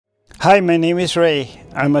Hi, my name is Ray.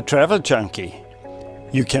 I'm a travel junkie.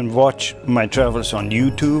 You can watch my travels on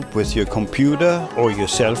YouTube with your computer or your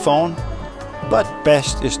cell phone, but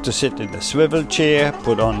best is to sit in a swivel chair,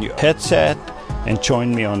 put on your headset, and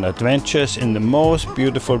join me on adventures in the most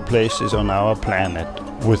beautiful places on our planet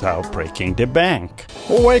without breaking the bank.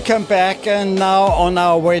 Welcome back, and now on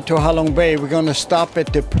our way to Halong Bay, we're gonna stop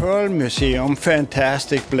at the Pearl Museum.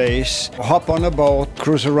 Fantastic place. Hop on a boat,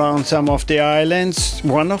 cruise around some of the islands.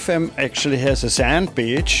 One of them actually has a sand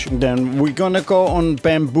beach. Then we're gonna go on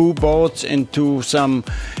bamboo boats into some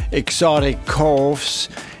exotic coves.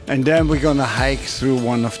 And then we're gonna hike through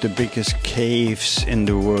one of the biggest caves in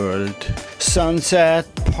the world. Sunset,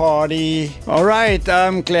 party. All right,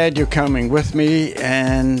 I'm glad you're coming with me,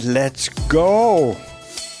 and let's go.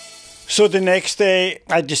 So the next day,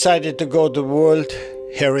 I decided to go to World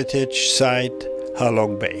Heritage Site,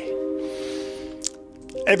 Halong Bay.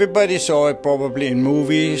 Everybody saw it probably in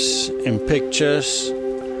movies, in pictures.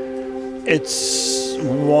 It's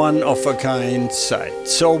one of a kind site.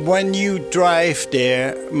 So when you drive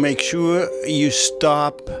there, make sure you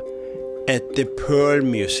stop at the Pearl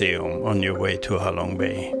Museum on your way to Halong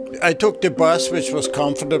Bay. I took the bus, which was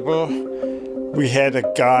comfortable. We had a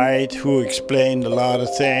guide who explained a lot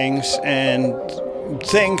of things, and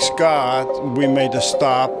thanks God we made a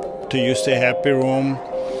stop to use the Happy Room.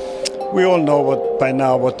 We all know by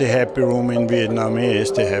now what the Happy Room in Vietnam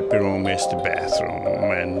is. The Happy Room is the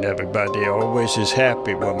bathroom, and everybody always is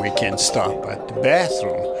happy when we can stop at the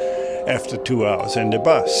bathroom after 2 hours in the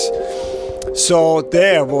bus. So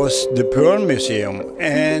there was the Pearl Museum,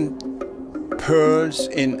 and pearls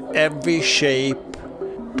in every shape,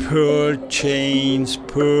 pearl chains,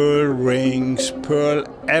 pearl rings, pearl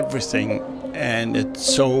everything, and it's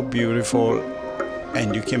so beautiful,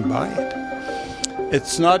 and you can buy it.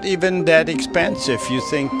 It's not even that expensive. You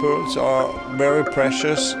think pearls are very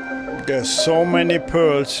precious. There's so many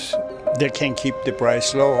pearls, they can keep the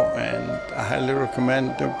price low, and I highly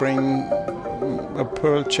recommend to bring a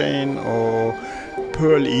pearl chain or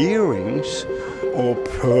pearl earrings or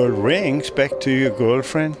pearl rings back to your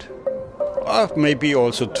girlfriend, or maybe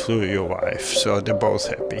also to your wife, so they're both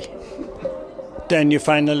happy. Then you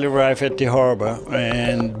finally arrive at the harbor,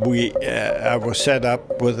 and I was set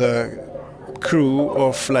up with a crew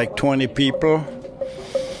of like 20 people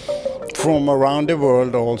from around the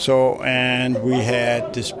world also, and we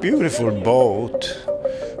had this beautiful boat.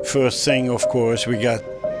 First thing, of course, we got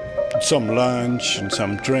some lunch and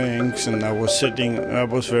some drinks, and I was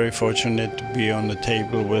very fortunate to be on the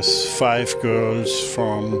table with 5 girls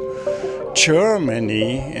from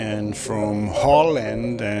Germany and from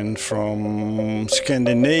Holland and from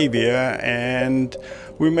Scandinavia, and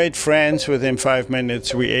we made friends within 5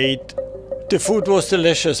 minutes. We ate. The food was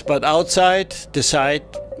delicious, but outside the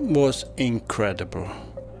site was incredible.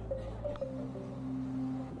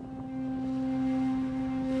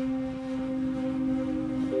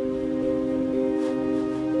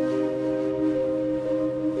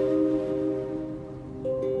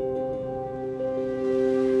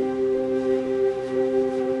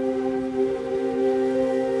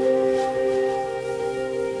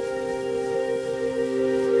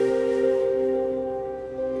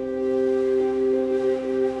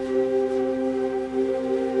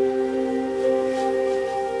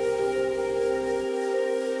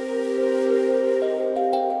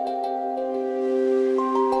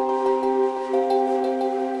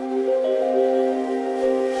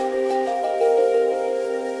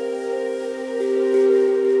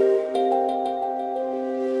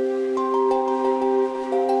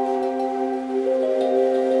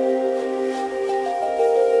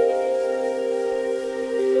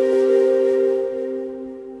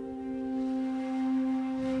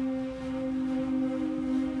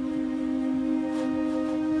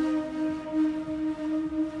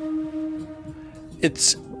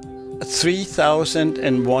 It's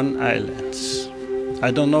 3,001 islands.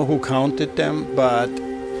 I don't know who counted them,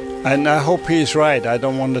 and I hope he's right. I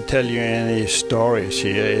don't want to tell you any stories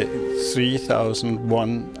here.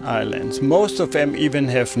 3,001 islands. Most of them even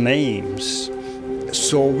have names.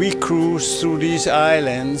 So we cruised through these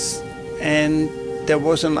islands, and there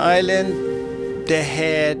was an island that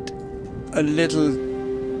had a little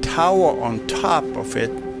tower on top of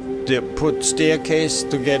it. They put staircase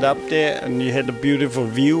to get up there, and you had a beautiful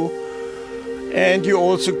view. And you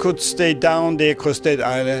also could stay down there, because that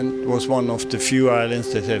island was one of the few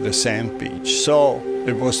islands that had a sand beach. So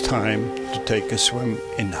it was time to take a swim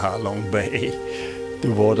in Halong Bay.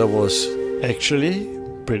 The water was actually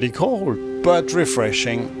pretty cold, but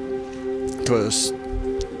refreshing, because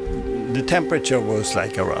the temperature was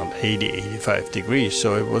like around 80, 85 degrees,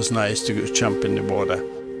 so it was nice to jump in the water.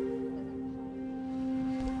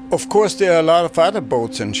 Of course, there are a lot of other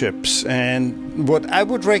boats and ships, and what I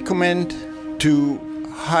would recommend to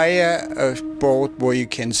hire a boat where you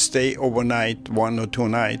can stay overnight, 1 or 2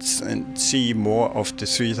 nights, and see more of the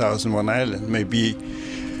 3001 Islands, maybe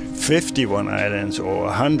 51 islands or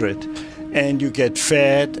 100, and you get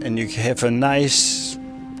fed and you have a nice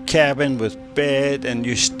cabin with bed and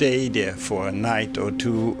you stay there for a night or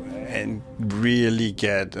two and really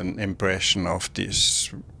get an impression of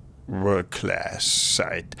this world-class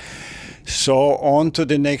site. So on to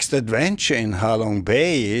the next adventure in Halong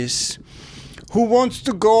Bay is, who wants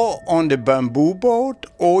to go on the bamboo boat,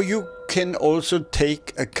 or you can also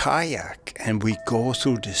take a kayak and we go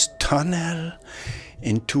through this tunnel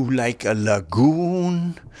into like a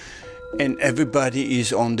lagoon, and everybody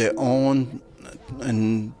is on their own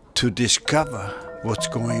and to discover what's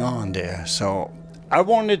going on there. So I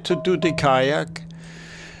wanted to do the kayak,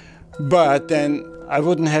 but then I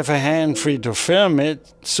wouldn't have a hand free to film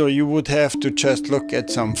it, so you would have to just look at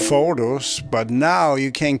some photos. But now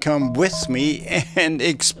you can come with me and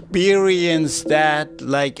experience that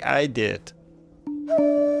like I did.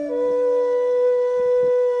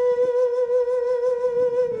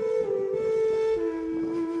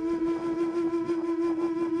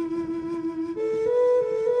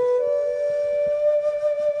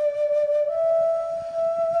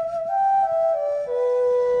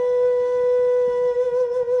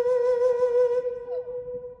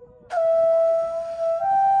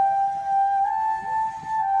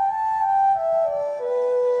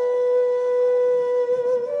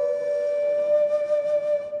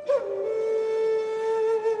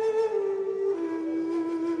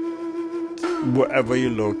 Wherever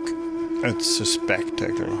you look, it's a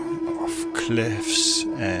spectacle of cliffs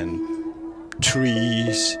and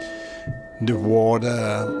trees, the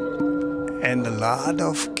water, and a lot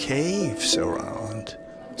of caves around.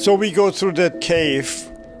 So we go through that cave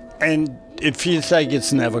and it feels like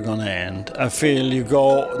it's never gonna end. I feel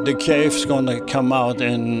the cave's gonna come out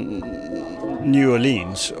in New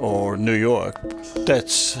Orleans or New York.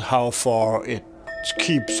 That's how far it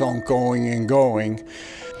keeps on going and going.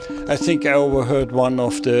 I think I overheard one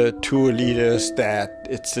of the tour leaders that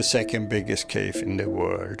it's the second biggest cave in the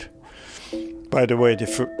world. By the way,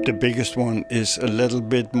 the biggest one is a little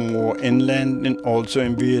bit more inland and also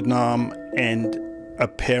in Vietnam, and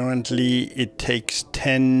apparently it takes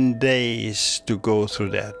 10 days to go through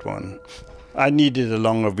that one. I needed a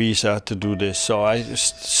longer visa to do this, so I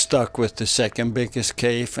stuck with the second biggest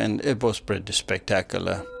cave, and it was pretty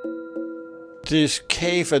spectacular. This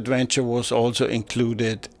cave adventure was also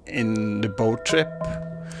included in the boat trip.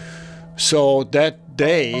 So that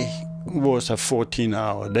day was a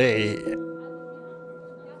 14-hour day.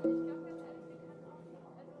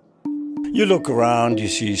 You look around, you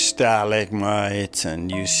see stalagmites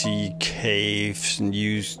and you see caves and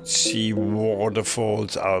you see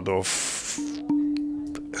waterfalls out of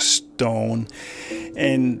stone.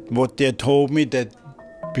 And what they told me that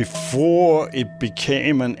before it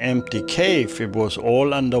became an empty cave, it was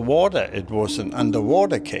all underwater. It was an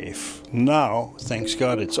underwater cave. Now, thanks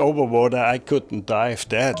God, it's overwater. I couldn't dive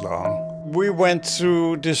that long. We went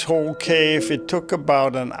through this whole cave. It took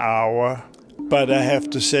about an hour, but I have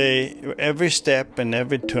to say, every step and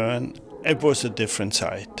every turn, it was a different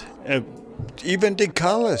sight. Even the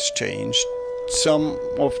colors changed. Some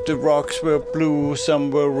of the rocks were blue, some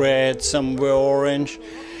were red, some were orange.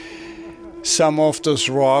 Some of those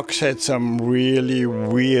rocks had some really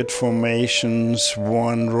weird formations.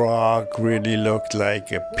 One rock really looked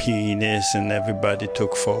like a penis, and everybody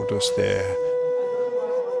took photos there.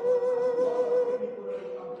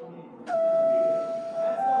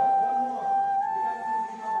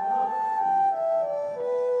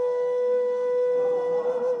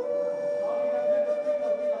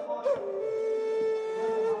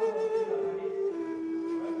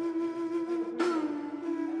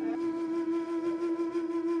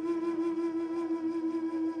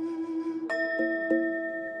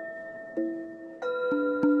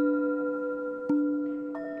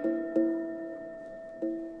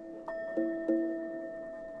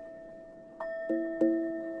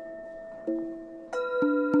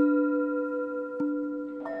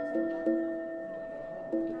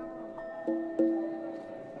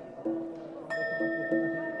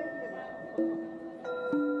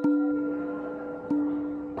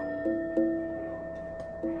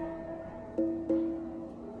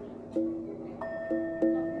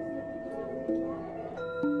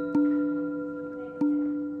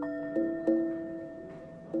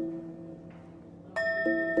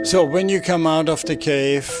 So when you come out of the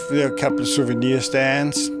cave, there are a couple of souvenir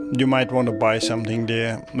stands. You might want to buy something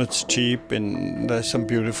there. It's cheap and there's some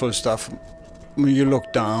beautiful stuff. when you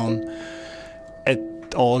look down at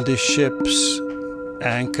all the ships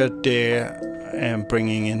anchored there and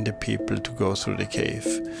bringing in the people to go through the cave.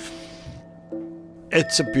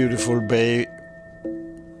 It's a beautiful bay.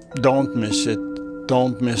 Don't miss it.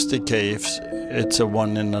 Don't miss the caves. It's a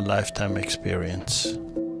one-in-a-lifetime experience.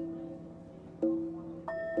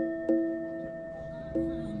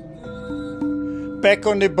 Back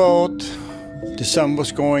on the boat, the sun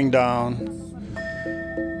was going down.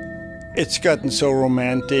 It's gotten so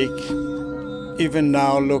romantic. Even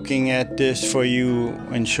now, looking at this for you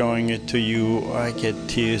and showing it to you, I get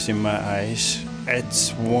tears in my eyes.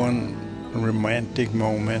 It's one romantic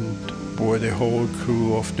moment where the whole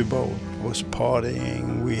crew of the boat was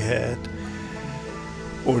partying. We had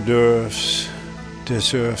hors d'oeuvres,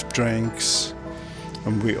 dessert drinks,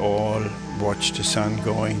 and we all watched the sun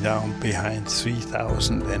going down behind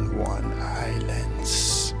 3001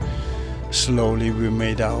 islands. Slowly we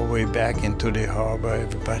made our way back into the harbor.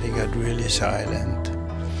 Everybody got really silent.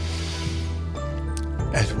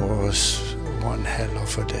 It was one hell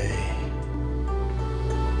of a day.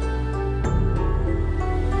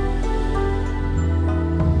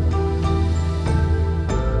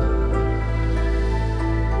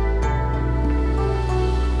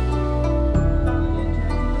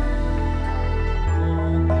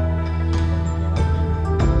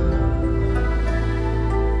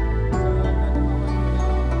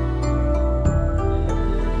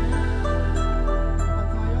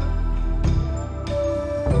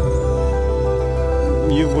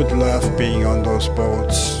 You would love being on those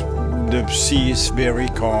boats. The sea is very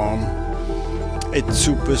calm. It's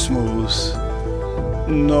super smooth.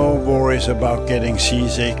 No worries about getting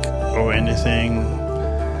seasick or anything.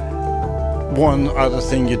 One other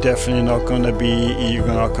thing you're definitely not going to be, you're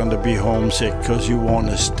not going to be homesick because you want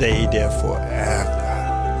to stay there forever.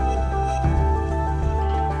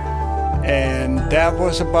 And that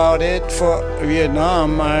was about it for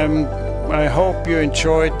Vietnam. I hope you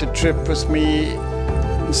enjoyed the trip with me.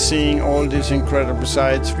 Seeing all these incredible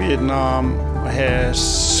sights. Vietnam has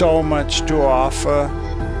so much to offer.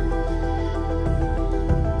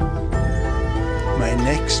 My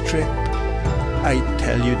next trip, I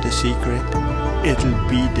tell you the secret, it'll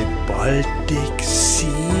be the Baltic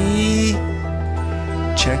Sea.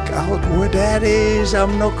 Check out where that is.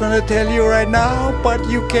 I'm not gonna tell you right now, but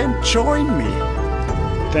you can join me.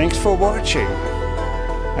 Thanks for watching.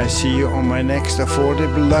 I see you on my next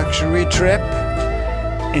affordable luxury trip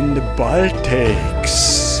in the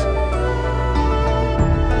Baltics.